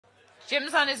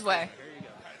Jim's on his way.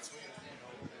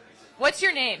 What's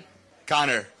your name?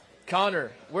 Connor.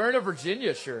 Connor, wearing a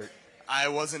Virginia shirt. I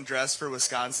wasn't dressed for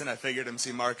Wisconsin. I figured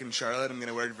MC Mark and Charlotte. I'm going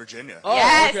to wear Virginia. Oh,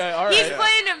 yes. Okay, all right. He's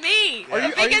playing to me. Yeah.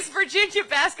 The biggest Virginia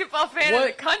basketball fan in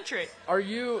the country. Are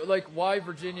you, like, why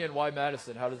Virginia and why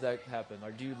Madison? How does that happen?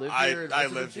 Like, do you live here? I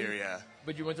live here, yeah.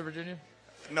 But you went to Virginia?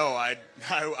 No, I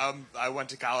went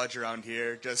to college around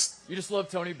here. You just love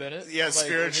Tony Bennett? Yeah, like,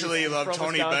 spiritually love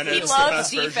Tony Bennett. He It's loves the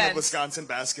best version defense. of Wisconsin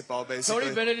basketball, basically.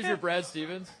 Tony Bennett is your Brad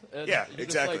Stevens? And Yeah, you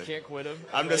exactly. Just, like, can't quit him?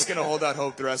 I'm just going to hold out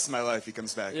hope the rest of my life he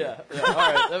comes back. Yeah, all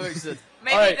right, that makes sense.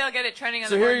 Maybe they'll get it trending on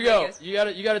the So here you go.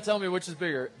 videos. You got to tell me which is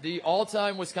bigger. The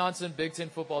all-time Wisconsin Big Ten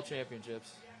football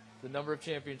championships, the number of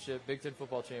Big Ten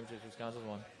football championships Wisconsin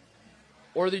won,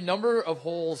 or the number of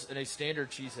holes in a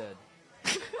standard cheesehead.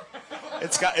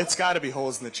 It's got to be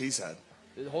holes in the cheesehead.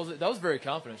 That was very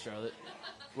confident, Charlotte.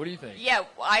 What do you think? Yeah,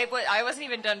 I wasn't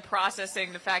even done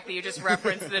processing the fact that you just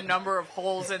referenced the number of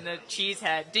holes in the cheese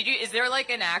head. Is there like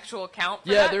an actual count for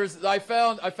that? Yeah, I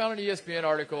found an ESPN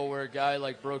article where a guy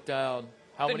like broke down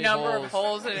how many number of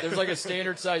holes in it. There's like a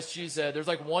standard size cheese head. There's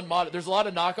like one model. There's a lot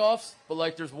of knockoffs, but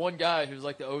like there's one guy who's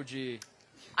like the OG.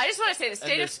 I just want to say the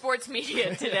state of sports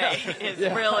media today is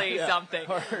really something.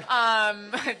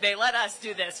 They let us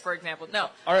do this, for example. No.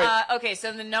 All right. Okay,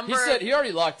 so the number. He said he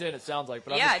already locked in. It sounds like,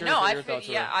 but I'm just curious what your thoughts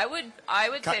are. I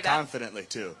would say that confidently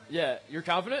too. Yeah, you're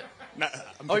confident?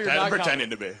 I'm pretending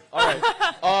to be. All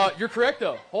right. You're correct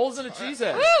though. Holes in a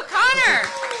cheesehead. Woo, Connor!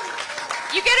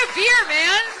 You get a beer,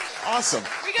 man. Awesome.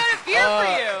 We got a beer for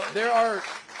you. There are.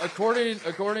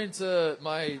 According to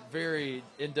my very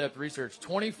in-depth research,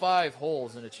 25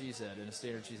 holes in a cheesehead, in a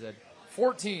standard cheesehead,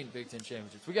 14 Big Ten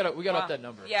championships. We got up that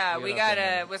number. Yeah, we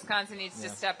got Wisconsin needs to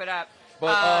step it up.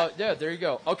 But there you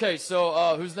go. Okay,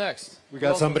 so who's next? We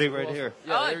got somebody right here.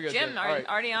 Yeah, there you go, Jim,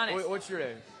 already on it. What's your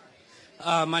name?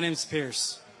 My name's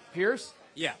Pierce. Pierce?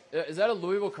 Yeah. Is that a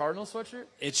Louisville Cardinal sweatshirt?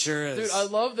 It sure is. Dude, I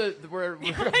love that we're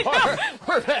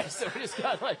back, so we just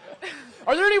got like...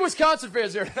 Are there any Wisconsin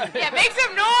fans here tonight? Yeah, make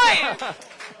some noise!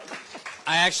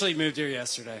 I actually moved here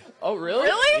yesterday. Oh, really?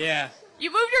 Really? Yeah.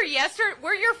 You moved here yesterday?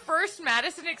 Were your first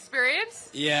Madison experience?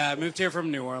 Yeah, I moved here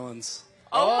from New Orleans.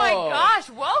 Oh my gosh,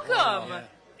 welcome! Yeah.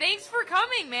 Thanks for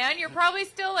coming, man. You're probably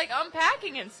still like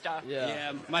unpacking and stuff.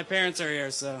 Yeah, my parents are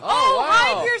here, so. Oh, wow.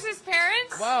 hi, Pierce's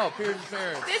parents. Wow, Pierce's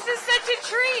parents. This is such a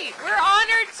treat. We're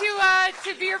honored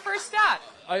to be your first stop.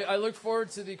 I look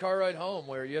forward to the car ride home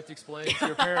where you have to explain to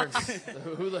your parents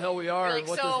who the hell we are. Like,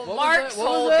 and so Mark's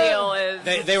whole deal is...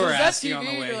 They were is that asking TV? on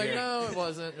the way You're like, here. no, it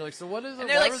wasn't. You're like, so what is it? And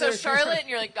they're like, so Charlotte? And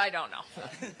you're like, I don't know.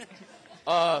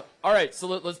 All right, so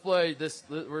let's play this.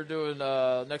 We're doing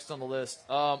next on the list.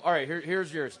 All right,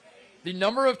 here's yours. The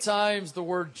number of times the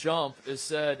word jump is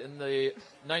said in the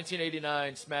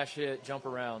 1989 smash hit Jump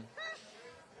Around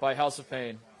by House of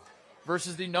Pain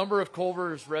versus the number of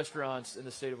Culver's restaurants in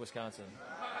the state of Wisconsin.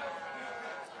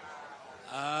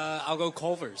 I'll go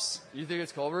Culver's. You think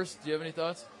it's Culver's? Do you have any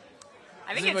thoughts?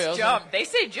 I think it's jump. They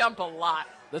say jump a lot.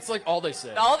 That's like all they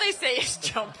say. All they say is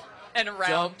jump and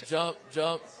around. Jump.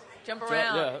 Jump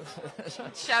around. Yeah.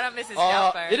 Shout out Mrs.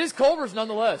 Doubtfire. It is Culver's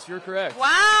nonetheless. You're correct.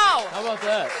 Wow. How about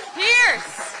that?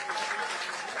 Pierce.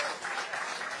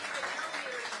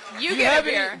 You get a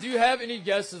beer. Do you have any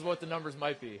guesses what the numbers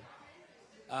might be?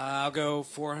 I'll go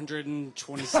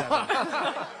 427.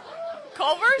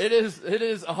 Culver's? It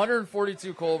is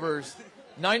 142 Culver's.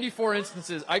 94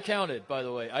 instances. I counted, by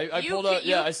the way. I pulled up.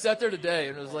 Yeah, I sat there today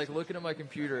and was like looking at my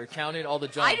computer, counting all the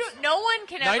jumps. No one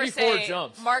can ever 94 say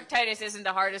jumps. Mark Titus isn't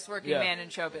the hardest working man in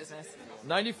show business.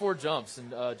 94 jumps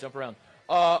and jump around.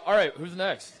 All right, who's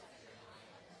next?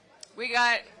 We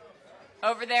got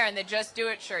over there in the Just Do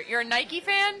It shirt. You're a Nike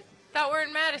fan? Thought we're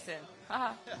in Madison.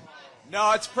 Haha.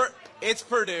 No, it's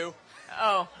Purdue.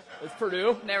 Oh. It's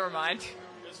Purdue? Never mind.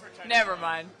 Never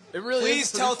mind. It really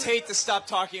Please tell Tate to stop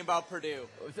talking about Purdue.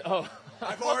 Oh.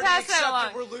 I've already pass that accepted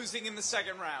along. we're losing in the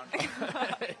second round.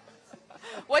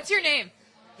 What's your name?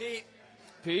 Pete.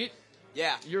 Pete?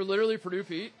 Yeah. You're literally Purdue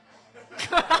Pete?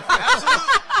 Absolutely.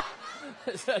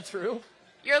 Is that true?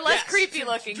 You're less creepy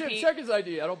looking, Jim, Pete. check his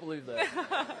ID. I don't believe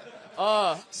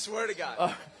that. Swear to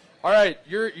God. All right,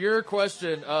 your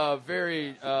question.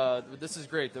 This is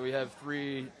great that we have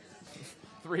three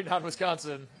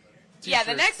non-Wisconsin. Yeah,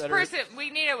 the next person, we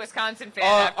need a Wisconsin fan.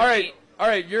 All right, Pete. all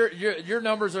right. Your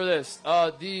numbers are this.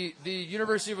 The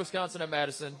University of Wisconsin at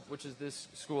Madison, which is this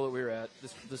school that we were at,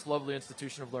 this lovely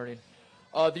institution of learning.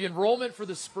 The enrollment for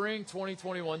the spring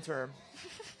 2021 term,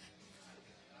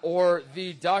 or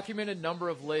the documented number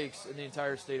of lakes in the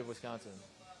entire state of Wisconsin.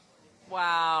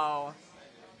 Wow.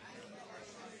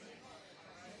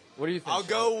 What do you think? I'll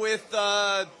go with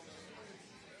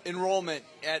enrollment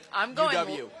at I'm going.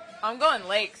 UW. I'm going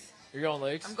Lakes. You're going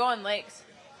Lakes? I'm going Lakes.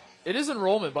 It is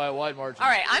enrollment by a wide margin. All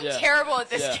right, I'm Yeah. terrible at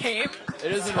this Yeah. game.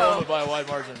 It is so- enrollment by a wide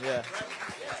margin, yeah.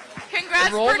 Congrats,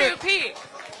 Enrollment- Purdue Pete.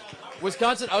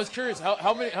 Wisconsin, I was curious,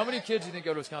 how many kids do you think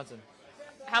go to Wisconsin?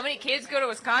 How many kids go to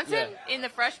Wisconsin Yeah. in the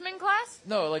freshman class?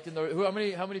 No, like how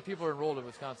many people are enrolled in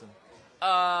Wisconsin?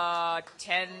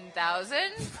 10,000?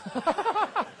 It's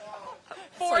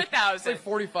 4,000. like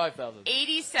 45,000.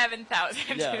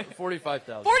 87,000. Yeah,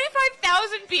 45,000.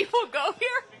 45,000 people go here?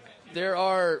 There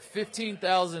are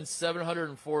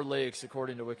 15,704 lakes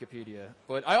according to Wikipedia.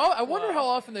 But I wonder how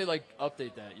often they like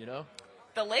update that, you know?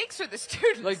 The lakes or the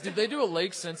students? Like, did they do a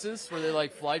lake census where they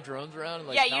like fly drones around and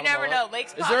like Yeah, count you them never all know. up?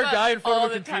 Lakes Is pop there a up guy in front all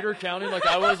of a the computer time. counting like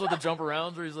I was with the jump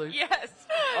arounds where he's like, Yes.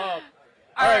 all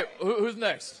right, who's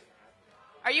next?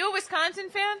 Are you a Wisconsin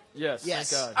fan? Yes,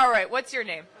 Yes. thank God. All right, what's your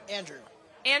name? Andrew.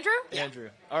 Andrew? Andrew.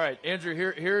 All right, Andrew,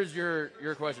 here's your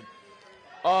question.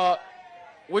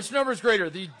 Which number is greater,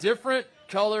 the different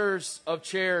colors of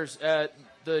chairs at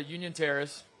the Union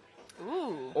Terrace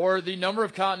Ooh. or the number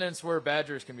of continents where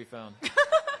badgers can be found?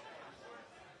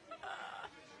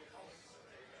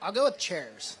 I'll go with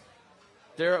chairs.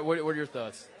 What are your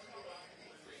thoughts?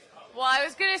 Well, I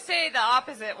was going to say the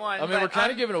opposite one. I mean, but we're kind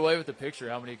I'm- of giving away with the picture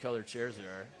how many colored chairs there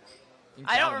are. You can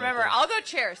I count don't them remember. right there. I'll go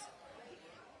chairs.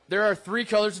 There are 3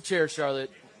 colors of chairs, Charlotte.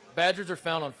 Badgers are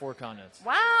found on 4 continents.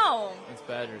 Wow. It's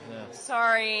badgers, yeah.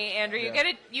 Sorry, Andrew.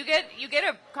 Yeah. You get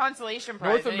a consolation prize.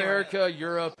 North anyway. America,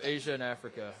 Europe, Asia, and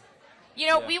Africa. You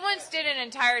know, Yeah. we once did an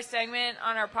entire segment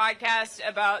on our podcast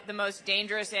about the most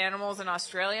dangerous animals in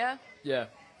Australia. Yeah.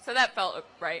 So that felt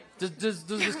right. Does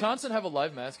Wisconsin have a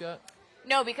live mascot?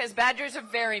 No, because badgers are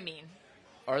very mean.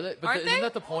 Are they? But Aren't isn't they?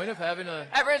 that the point of having a?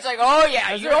 Everyone's like, oh yeah,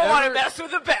 Has you there don't want to ever- mess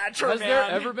with a badger, Has man. there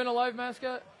ever been a live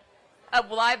mascot? A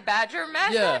live badger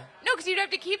mascot? Yeah. No, because you'd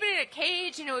have to keep it in a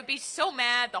cage, and it would be so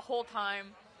mad the whole time.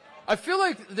 I feel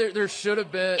like there should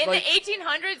have been. In like, the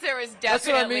 1800s, there was That's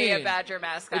what I definitely mean. a badger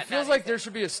mascot. it feels Not like there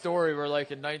should be a story where,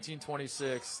 like, in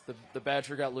 1926, the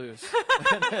badger got loose,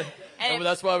 and it-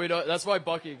 that's why we don't. That's why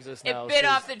Bucky exists It now. bit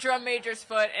 'cause- off the drum major's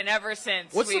foot, and ever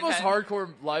since. What's the we've most had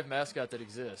hardcore live mascot that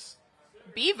exists?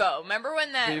 Bevo. Remember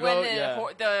when Bevo? the Yeah.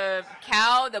 The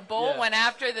cow, the bull Yeah. went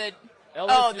after the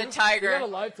LSU? the tiger. You got a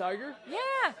live tiger?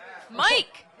 Yeah,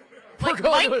 Mike. We're Like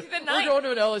going Mike to the we're Knight. going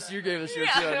to an LSU game this year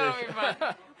Yeah, too. I that'll think. be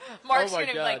fun. Mark's Oh my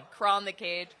gonna God. like crawl in the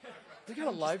cage. They got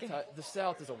a live tiger. The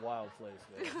South is a wild place,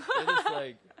 man. It is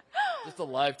like just a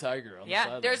live tiger on the Yeah,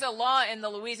 sideline. there's a law in the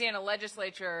Louisiana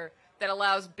legislature that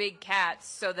allows big cats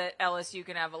so that LSU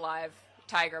can have a live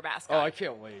tiger mascot. Oh, I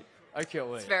can't wait. I can't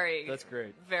wait. It's very. That's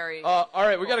great. Very. All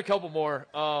right, we got a couple more.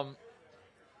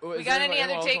 We got any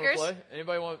other takers?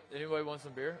 Anybody want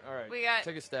some beer? All right. We got-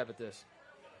 Take a stab at this.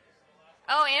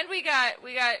 Oh, and we got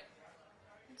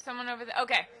someone over there.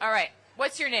 Okay, all right.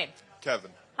 What's your name?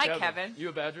 Kevin. Hi, Kevin. You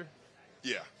a badger?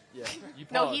 Yeah. Yeah. You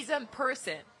No, pause. he's a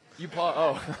person. You pause.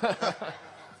 Oh.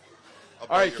 I'll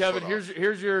All right, bite your Kevin. foot off.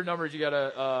 Here's your numbers. You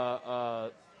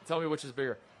gotta tell me which is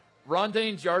bigger. Ron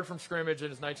Dane's yard from scrimmage in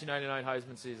his 1999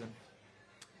 Heisman season.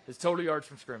 His total yards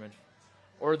from scrimmage,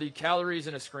 or the calories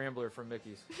in a scrambler from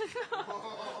Mickey's.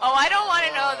 Oh, I don't want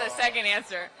to know the second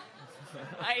answer.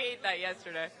 I ate that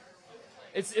yesterday.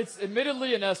 It's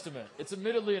admittedly an estimate. I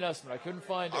couldn't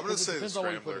find. I'm going to because it say the depends on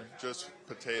what you put scrambler. in. Just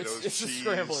potatoes, It's a cheese.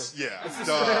 scrambler. Yeah. It's a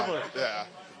duh. scrambler. Yeah.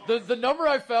 The number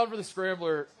I found for the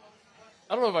scrambler,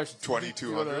 I don't know if I should.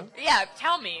 2,200. Yeah,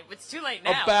 tell me. It's too late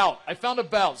now. I found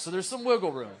about. So there's some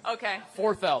wiggle room. Okay.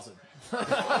 4,000.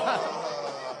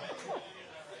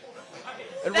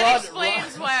 And That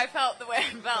explains why I felt the way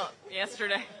I felt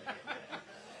yesterday.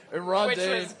 And Ron Which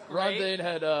Dane, was Ron great. Dane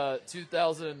had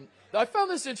 2,000. I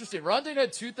found this interesting. Ron Dane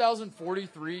had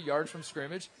 2,043 yards from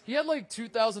scrimmage. He had like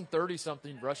 2,030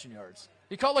 something rushing yards.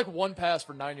 He caught like one pass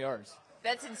for 9 yards.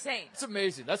 That's insane. It's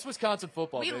amazing. That's Wisconsin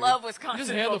football. We baby. love You Wisconsin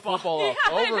just hand football. the football off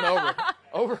Yeah, I over and know.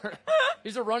 over.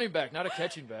 He's a running back, not a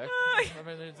catching back. I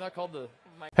mean, it's not called the.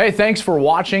 Hey, thanks for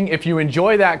watching. If you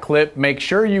enjoy that clip, make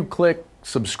sure you click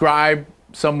subscribe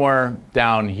somewhere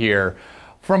down here.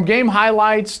 From game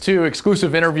highlights to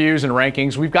exclusive interviews and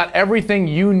rankings, we've got everything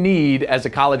you need as a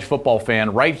college football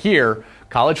fan right here,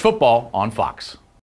 College Football on Fox.